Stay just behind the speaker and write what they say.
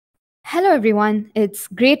Hello, everyone. It's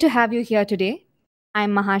great to have you here today.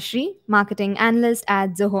 I'm Mahashri, Marketing Analyst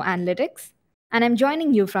at Zoho Analytics, and I'm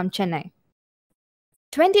joining you from Chennai.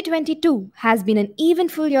 2022 has been an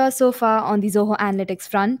eventful year so far on the Zoho Analytics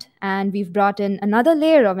front, and we've brought in another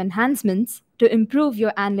layer of enhancements to improve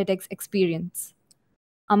your analytics experience.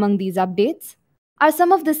 Among these updates are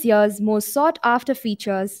some of this year's most sought after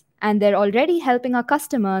features, and they're already helping our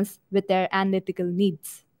customers with their analytical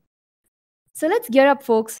needs. So let's gear up,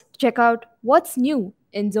 folks, to check out what's new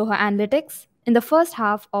in Zoho Analytics in the first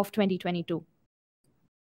half of 2022.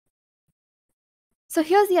 So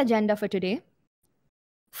here's the agenda for today.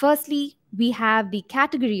 Firstly, we have the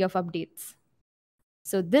category of updates.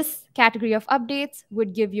 So this category of updates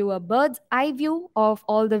would give you a bird's eye view of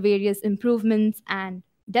all the various improvements and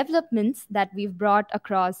developments that we've brought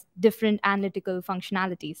across different analytical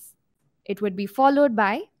functionalities. It would be followed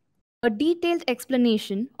by a detailed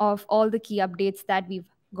explanation of all the key updates that we've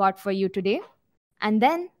got for you today. And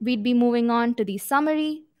then we'd be moving on to the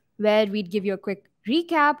summary, where we'd give you a quick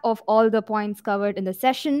recap of all the points covered in the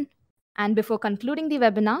session. And before concluding the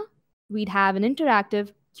webinar, we'd have an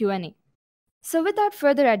interactive Q&A. So without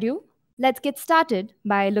further ado, let's get started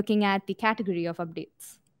by looking at the category of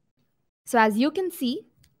updates. So as you can see,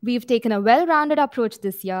 we've taken a well-rounded approach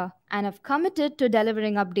this year and have committed to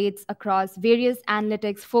delivering updates across various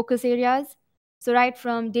analytics focus areas. So right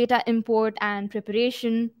from data import and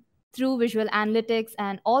preparation through visual analytics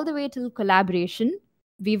and all the way to collaboration,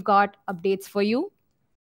 we've got updates for you.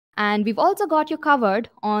 And we've also got you covered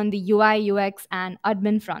on the UI, UX, and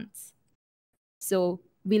admin fronts. So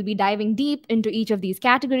we'll be diving deep into each of these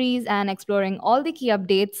categories and exploring all the key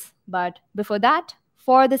updates. But before that,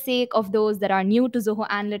 for the sake of those that are new to Zoho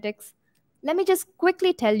Analytics, let me just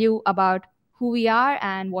quickly tell you about who we are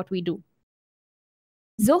and what we do.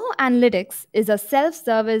 Zoho Analytics is a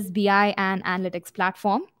self-service BI and analytics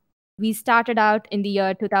platform. We started out in the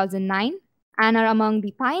year 2009 and are among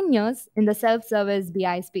the pioneers in the self-service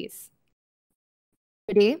BI space.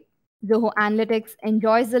 Today, Zoho Analytics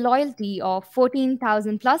enjoys the loyalty of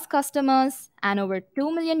 14,000 plus customers and over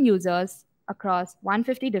 2 million users across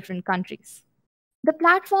 150 different countries. The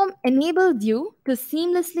platform enables you to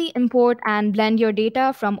seamlessly import and blend your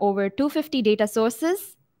data from over 250 data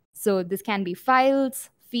sources. So this can be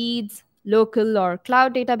files, feeds, local or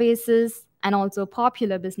cloud databases, and also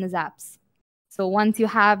popular business apps. So once you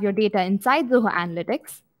have your data inside Zoho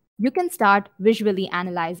Analytics, you can start visually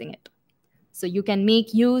analyzing it. So you can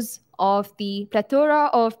make use of the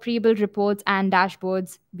plethora of pre-built reports and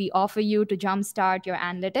dashboards we offer you to jumpstart your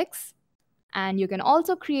analytics. And you can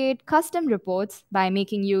also create custom reports by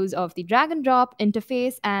making use of the drag and drop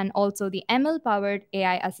interface and also the ML-powered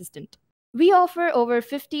AI assistant. We offer over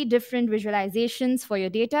 50 different visualizations for your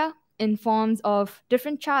data in forms of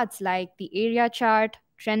different charts like the area chart,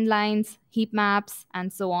 trend lines, heat maps,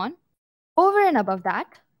 and so on. Over and above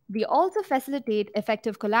that, we also facilitate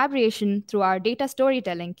effective collaboration through our data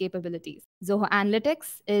storytelling capabilities. Zoho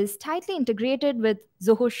Analytics is tightly integrated with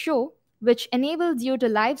Zoho Show, which enables you to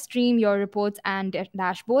live stream your reports and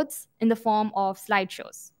dashboards in the form of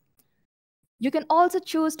slideshows. You can also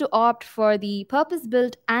choose to opt for the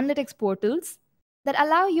purpose-built analytics portals that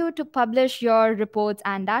allow you to publish your reports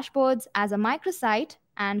and dashboards as a microsite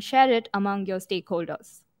and share it among your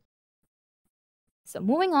stakeholders. So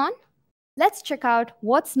moving on, let's check out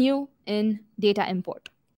what's new in data import.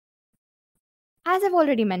 As I've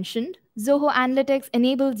already mentioned, Zoho Analytics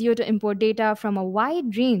enables you to import data from a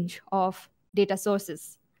wide range of data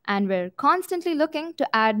sources. And we're constantly looking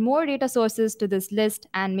to add more data sources to this list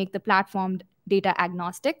and make the platform data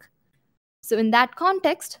agnostic. So in that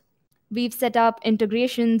context, we've set up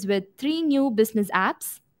integrations with 3 new business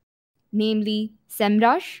apps, namely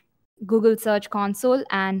SEMrush, Google Search Console,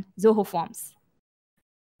 and Zoho Forms.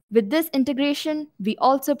 With this integration, we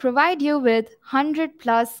also provide you with 100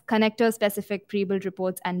 plus connector-specific pre-built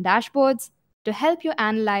reports and dashboards to help you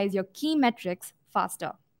analyze your key metrics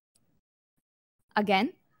faster.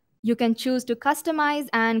 Again, you can choose to customize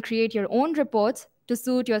and create your own reports to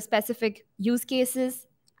suit your specific use cases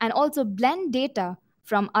and also blend data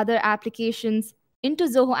from other applications into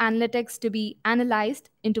Zoho Analytics to be analyzed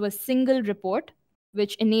into a single report,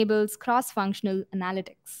 which enables cross-functional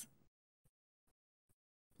analytics.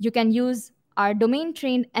 You can use our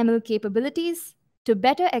domain-trained ML capabilities to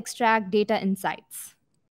better extract data insights.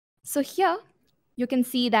 So here, you can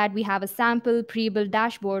see that we have a sample pre-built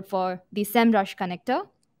dashboard for the SEMrush connector.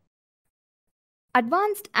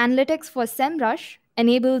 Advanced analytics for SEMrush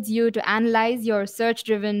enables you to analyze your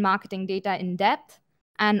search-driven marketing data in depth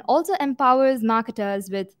and also empowers marketers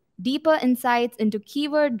with deeper insights into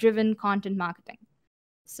keyword-driven content marketing.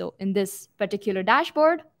 So in this particular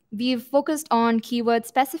dashboard, we've focused on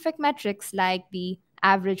keyword-specific metrics like the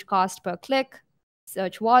average cost per click,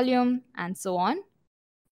 search volume, and so on.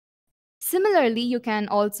 Similarly, you can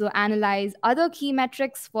also analyze other key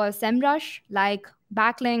metrics for SEMrush like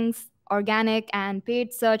backlinks, organic and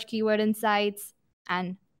paid search keyword insights,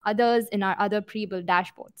 and others in our other pre-built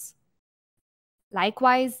dashboards.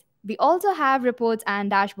 Likewise, we also have reports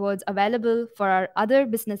and dashboards available for our other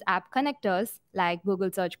business app connectors like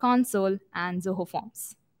Google Search Console and Zoho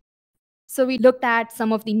Forms. So we looked at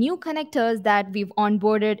some of the new connectors that we've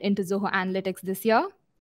onboarded into Zoho Analytics this year.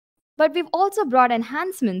 But we've also brought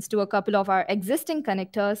enhancements to a couple of our existing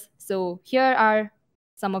connectors. So here are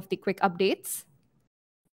some of the quick updates.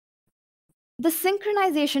 The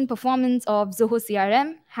synchronization performance of Zoho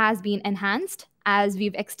CRM has been enhanced as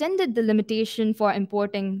we've extended the limitation for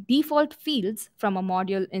importing default fields from a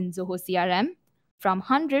module in Zoho CRM from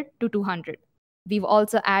 100 to 200. We've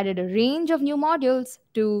also added a range of new modules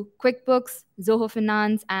to QuickBooks, Zoho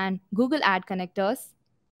Finance, and Google Ad connectors,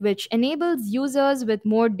 which enables users with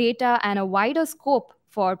more data and a wider scope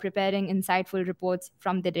for preparing insightful reports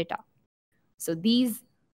from the data. So these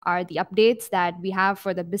are the updates that we have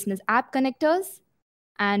for the business app connectors.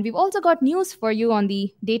 And we've also got news for you on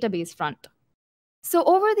the database front. So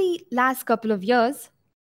over the last couple of years,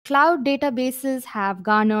 cloud databases have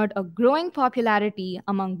garnered a growing popularity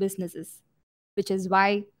among businesses, which is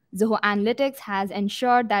why Zoho Analytics has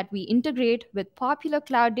ensured that we integrate with popular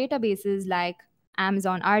cloud databases like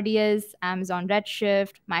Amazon RDS, Amazon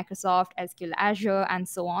Redshift, Microsoft SQL Azure, and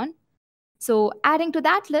so on. So adding to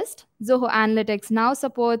that list, Zoho Analytics now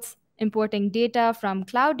supports importing data from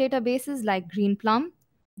cloud databases like Greenplum,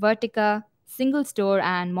 Vertica, SingleStore,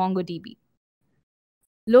 and MongoDB.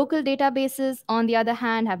 Local databases, on the other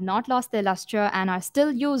hand, have not lost their luster and are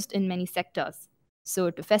still used in many sectors.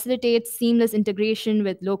 So to facilitate seamless integration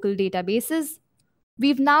with local databases,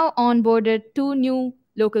 we've now onboarded two new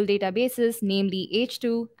local databases, namely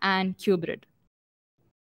H2 and Kubrid.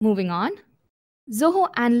 Moving on,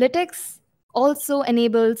 Zoho Analytics also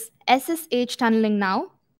enables SSH tunneling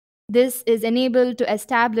now. This is enabled to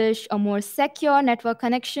establish a more secure network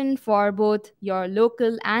connection for both your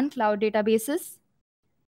local and cloud databases.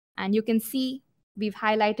 And you can see we've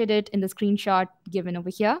highlighted it in the screenshot given over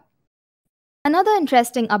here. Another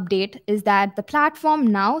interesting update is that the platform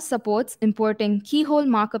now supports importing keyhole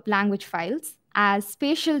markup language files as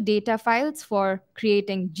spatial data files for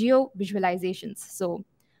creating geo visualizations. So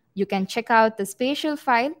you can check out the spatial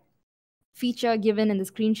file feature given in the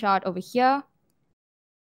screenshot over here.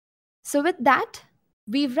 So with that,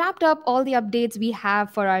 we've wrapped up all the updates we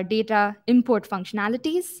have for our data import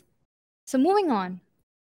functionalities. So moving on,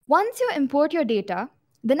 once you import your data,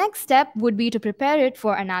 the next step would be to prepare it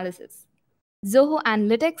for analysis. Zoho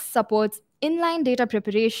Analytics supports inline data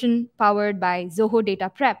preparation powered by Zoho Data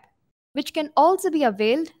Prep, which can also be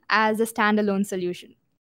availed as a standalone solution.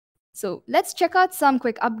 So let's check out some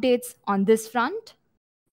quick updates on this front.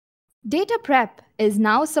 Data Prep is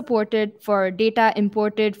now supported for data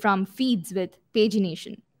imported from feeds with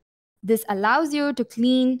pagination. This allows you to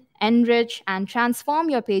clean, enrich, and transform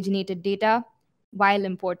your paginated data while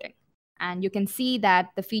importing. And you can see that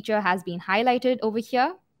the feature has been highlighted over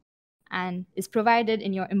here and is provided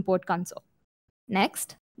in your import console.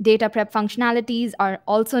 Next, data prep functionalities are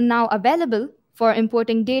also now available for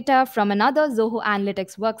importing data from another Zoho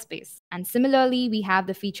Analytics workspace. And similarly, we have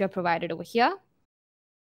the feature provided over here.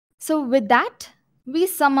 So with that, we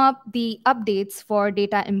sum up the updates for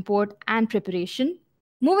data import and preparation.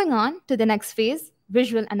 Moving on to the next phase,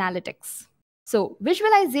 visual analytics. So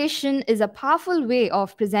visualization is a powerful way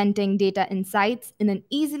of presenting data insights in an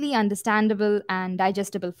easily understandable and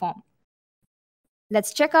digestible form.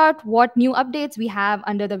 Let's check out what new updates we have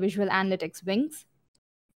under the visual analytics wings.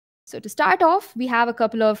 So to start off, we have a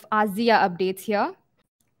couple of ASIA updates here.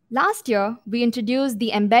 Last year, we introduced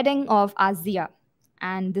the embedding of ASIA.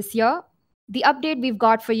 And this year, the update we've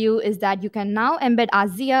got for you is that you can now embed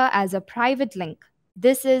ASIA as a private link.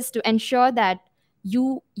 This is to ensure that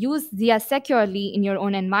you use ZIA securely in your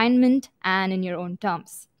own environment and in your own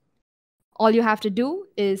terms. All you have to do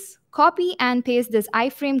is copy and paste this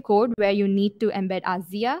iframe code where you need to embed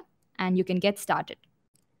ASIA, and you can get started.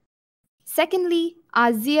 Secondly,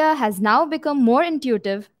 ASIA has now become more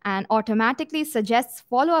intuitive and automatically suggests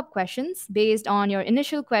follow-up questions based on your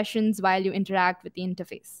initial questions while you interact with the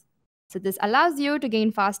interface. So this allows you to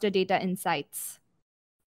gain faster data insights.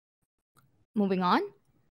 Moving on.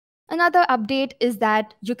 Another update is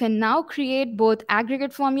that you can now create both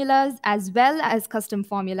aggregate formulas as well as custom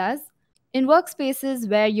formulas in workspaces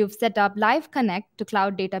where you've set up Live Connect to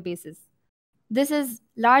cloud databases. This is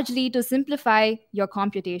largely to simplify your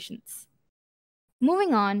computations.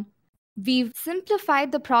 Moving on, we've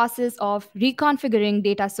simplified the process of reconfiguring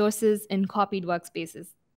data sources in copied workspaces.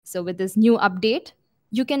 So with this new update,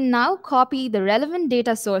 you can now copy the relevant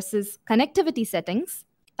data sources connectivity settings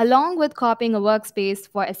along with copying a workspace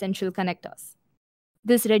for essential connectors.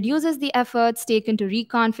 This reduces the efforts taken to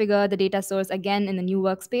reconfigure the data source again in the new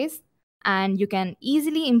workspace, and you can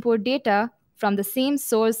easily import data from the same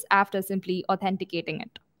source after simply authenticating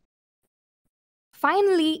it.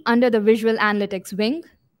 Finally, under the Visual Analytics wing,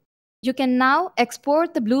 you can now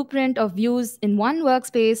export the blueprint of views in one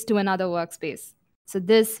workspace to another workspace. So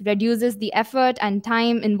this reduces the effort and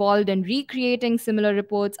time involved in recreating similar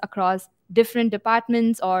reports across different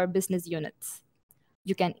departments or business units.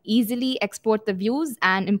 You can easily export the views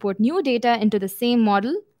and import new data into the same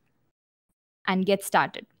model and get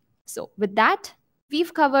started. So with that,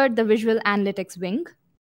 we've covered the Visual Analytics wing.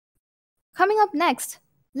 Coming up next,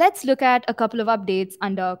 let's look at a couple of updates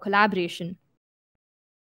under collaboration.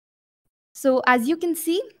 So as you can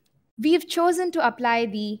see, we've chosen to apply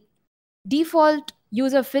the default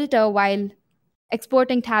user filter while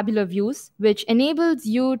exporting tabular views, which enables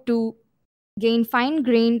you to gain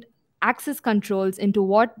fine-grained access controls into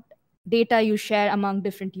what data you share among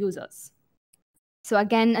different users. So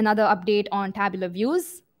again, another update on tabular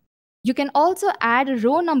views. You can also add a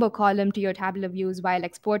row number column to your tabular views while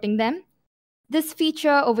exporting them. This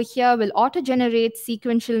feature over here will auto-generate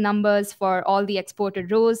sequential numbers for all the exported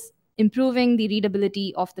rows, improving the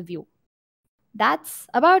readability of the view. That's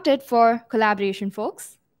about it for collaboration,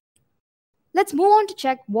 folks. Let's move on to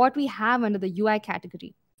check what we have under the UI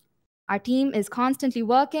category. Our team is constantly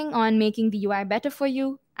working on making the UI better for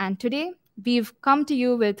you, and today we've come to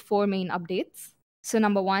you with 4 main updates. So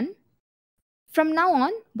number 1, from now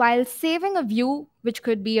on, while saving a view, which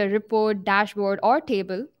could be a report, dashboard, or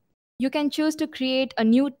table, you can choose to create a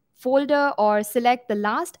new folder or select the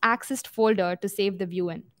last accessed folder to save the view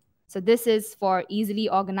in. So this is for easily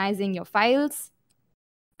organizing your files.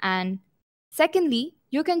 And secondly,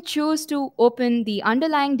 you can choose to open the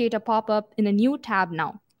underlying data pop-up in a new tab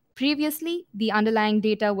now. Previously, the underlying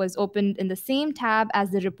data was opened in the same tab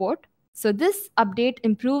as the report. So this update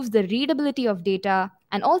improves the readability of data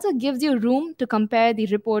and also gives you room to compare the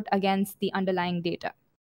report against the underlying data.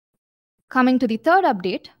 Coming to the third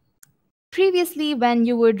update, previously when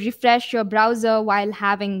you would refresh your browser while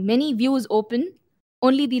having many views open,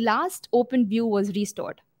 only the last opened view was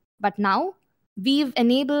restored. But now, we've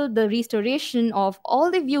enabled the restoration of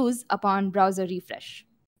all the views upon browser refresh.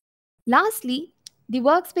 Lastly, the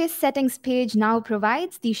workspace settings page now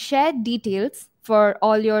provides the shared details for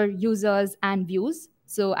all your users and views.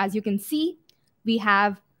 So as you can see, we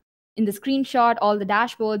have in the screenshot all the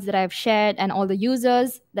dashboards that I've shared and all the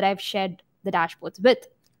users that I've shared the dashboards with.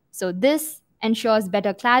 So this ensures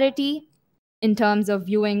better clarity in terms of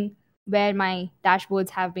viewing where my dashboards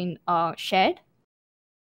have been shared.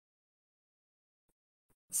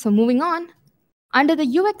 So moving on, under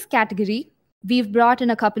the UX category, we've brought in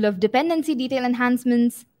a couple of dependency detail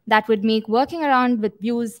enhancements that would make working around with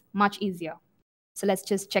views much easier. So let's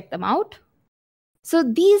just check them out. So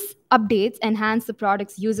these updates enhance the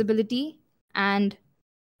product's usability, and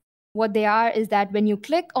what they are is that when you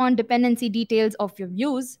click on dependency details of your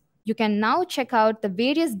views, you can now check out the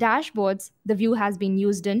various dashboards the view has been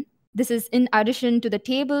used in. This is in addition to the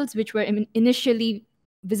tables which were initially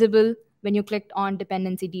visible when you clicked on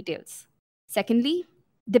dependency details. Secondly,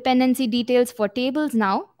 dependency details for tables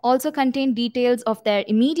now also contain details of their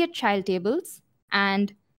immediate child tables,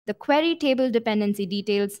 and the query table dependency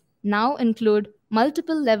details now include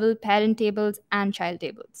multiple level parent tables and child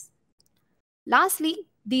tables. Lastly,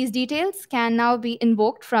 these details can now be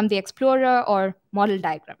invoked from the Explorer or model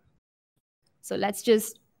diagram. So let's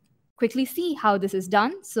just quickly see how this is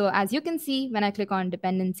done. So as you can see, when I click on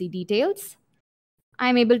dependency details,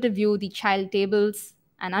 I'm able to view the child tables,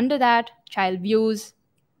 and under that, child views,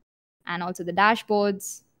 and also the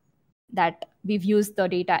dashboards that we've used the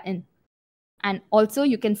data in. And also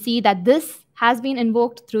you can see that this has been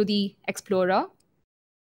invoked through the Explorer.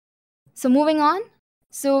 So moving on.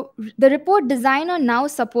 So the report designer now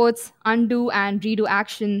supports undo and redo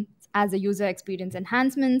actions as a user experience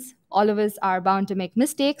enhancements. All of us are bound to make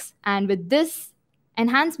mistakes. And with this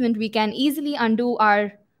enhancement, we can easily undo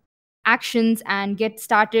our actions and get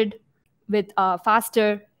started with a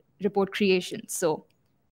faster report creation. So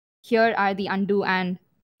here are the undo and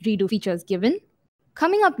redo features given.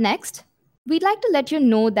 Coming up next, we'd like to let you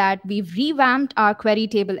know that we've revamped our query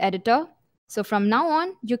table editor. So from now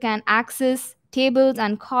on, you can access tables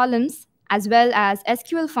and columns as well as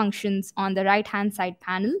SQL functions on the right-hand side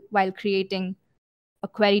panel while creating a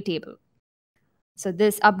query table. So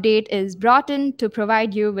this update is brought in to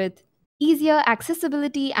provide you with easier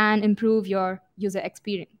accessibility and improve your user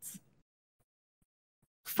experience.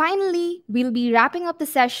 Finally, we'll be wrapping up the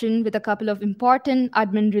session with a couple of important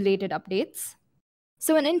admin related updates.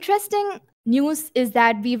 So, an interesting news is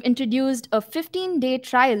that we've introduced a 15-day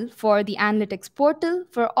trial for the analytics portal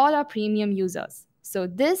for all our premium users. So,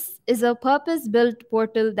 this is a purpose built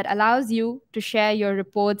portal that allows you to share your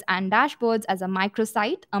reports and dashboards as a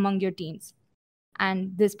microsite among your teams.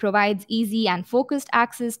 And this provides easy and focused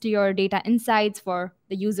access to your data insights for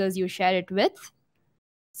the users you share it with.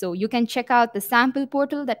 So, you can check out the sample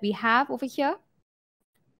portal that we have over here.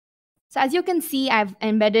 So as you can see, I've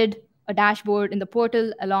embedded a dashboard in the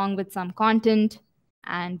portal along with some content.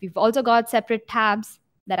 And we've also got separate tabs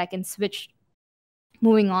that I can switch.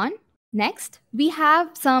 Moving on. Next, we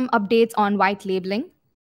have some updates on white labeling.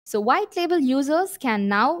 So white label users can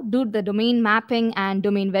now do the domain mapping and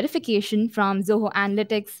domain verification from Zoho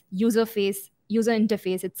Analytics user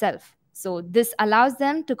interface itself. So this allows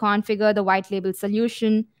them to configure the white label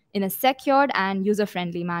solution in a secured and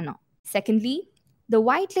user-friendly manner. Secondly, the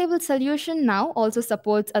white label solution now also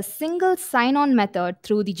supports a single sign-on method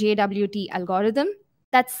through the JWT algorithm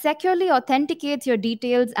that securely authenticates your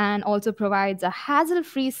details and also provides a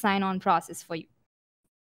hassle-free sign-on process for you.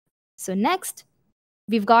 So next,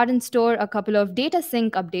 we've got in store a couple of data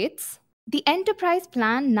sync updates. The enterprise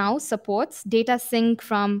plan now supports data sync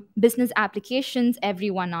from business applications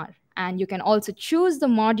every 1 hour. And you can also choose the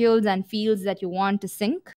modules and fields that you want to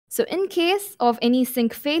sync. So in case of any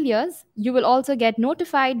sync failures, you will also get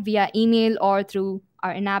notified via email or through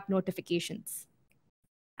our in-app notifications.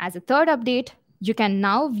 As a third update, you can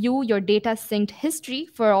now view your data synced history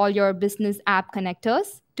for all your business app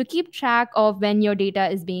connectors to keep track of when your data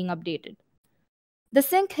is being updated. The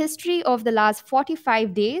sync history of the last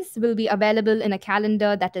 45 days will be available in a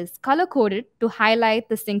calendar that is color-coded to highlight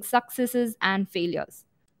the sync successes and failures.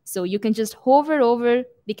 So you can just hover over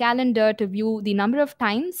the calendar to view the number of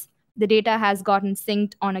times the data has gotten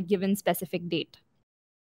synced on a given specific date.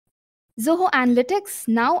 Zoho Analytics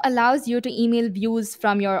now allows you to email views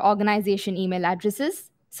from your organization email addresses.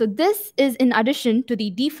 So this is in addition to the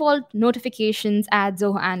default notifications at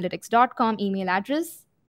zohoanalytics.com email address.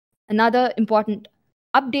 Another important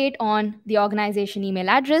update on the organization email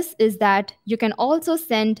address is that you can also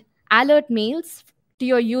send alert mails to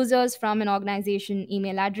your users from an organization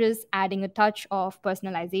email address, adding a touch of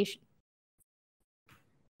personalization.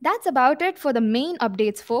 That's about it for the main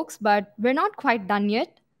updates, folks, but we're not quite done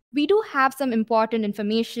yet. We do have some important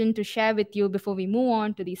information to share with you before we move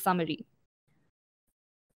on to the summary.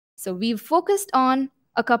 So we've focused on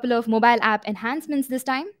a couple of mobile app enhancements this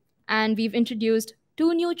time, and we've introduced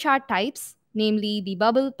 2 new chart types, namely the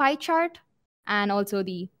bubble pie chart and also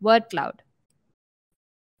the word cloud.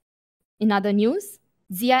 In other news,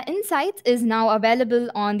 Zia Insights is now available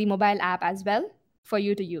on the mobile app as well for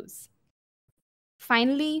you to use.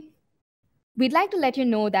 Finally, we'd like to let you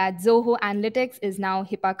know that Zoho Analytics is now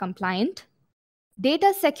HIPAA compliant.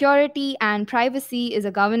 Data security and privacy is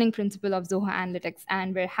a governing principle of Zoho Analytics,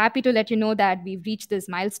 and we're happy to let you know that we've reached this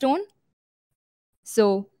milestone.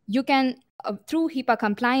 So you can, through HIPAA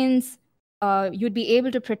compliance, you'd be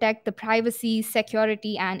able to protect the privacy,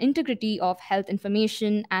 security, and integrity of health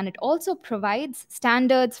information. And it also provides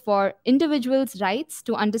standards for individuals' rights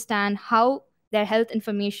to understand how their health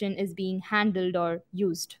information is being handled or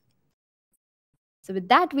used. So with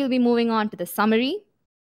that, we'll be moving on to the summary.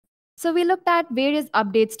 So we looked at various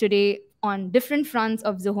updates today on different fronts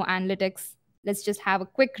of Zoho Analytics. Let's just have a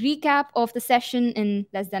quick recap of the session in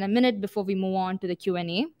less than a minute before we move on to the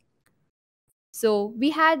Q&A. So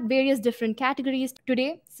we had various different categories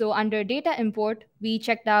today. So under data import, we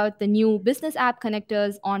checked out the new business app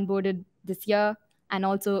connectors onboarded this year and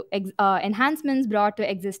also enhancements brought to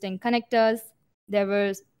existing connectors. There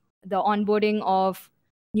was the onboarding of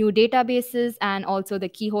new databases and also the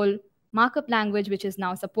keyhole markup language, which is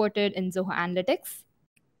now supported in Zoho Analytics.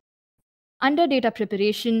 Under data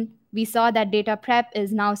preparation, we saw that data prep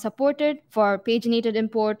is now supported for paginated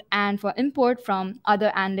import and for import from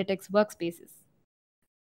other analytics workspaces.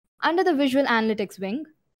 Under the visual analytics wing,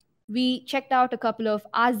 we checked out a couple of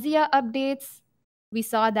ASIA updates. We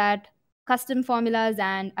saw that custom formulas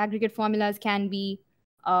and aggregate formulas can be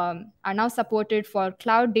are now supported for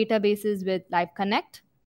cloud databases with Live Connect.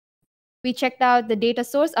 We checked out the data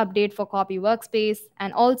source update for Copy Workspace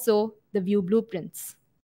and also the View Blueprints.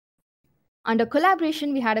 Under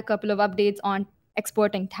collaboration, we had a couple of updates on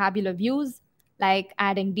exporting tabular views, like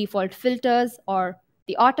adding default filters or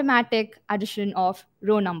the automatic addition of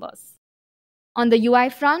row numbers. On the UI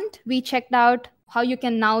front, we checked out how you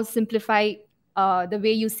can now simplify the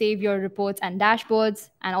way you save your reports and dashboards,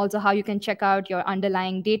 and also how you can check out your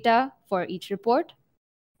underlying data for each report.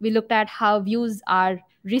 We looked at how views are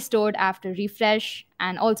restored after refresh,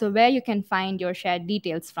 and also where you can find your shared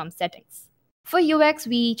details from settings. For UX,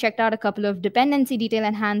 we checked out a couple of dependency detail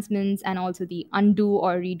enhancements and also the undo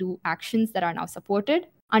or redo actions that are now supported.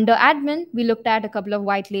 Under admin, we looked at a couple of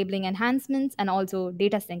white labeling enhancements and also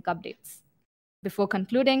data sync updates. Before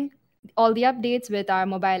concluding, all the updates with our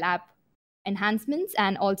mobile app enhancements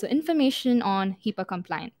and also information on HIPAA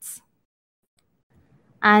compliance.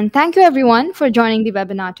 And thank you everyone for joining the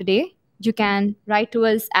webinar today. You can write to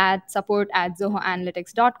us at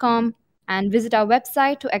support@zohoanalytics.com and visit our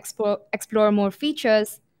website to explore more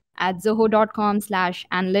features at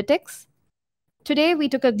zoho.com/analytics. Today, we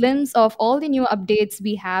took a glimpse of all the new updates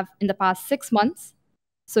we have in the past 6 months.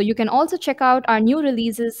 So you can also check out our new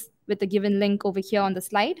releases with the given link over here on the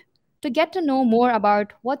slide to get to know more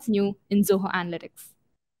about what's new in Zoho Analytics.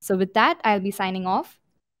 So with that, I'll be signing off.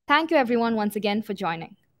 Thank you everyone once again for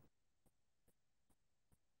joining.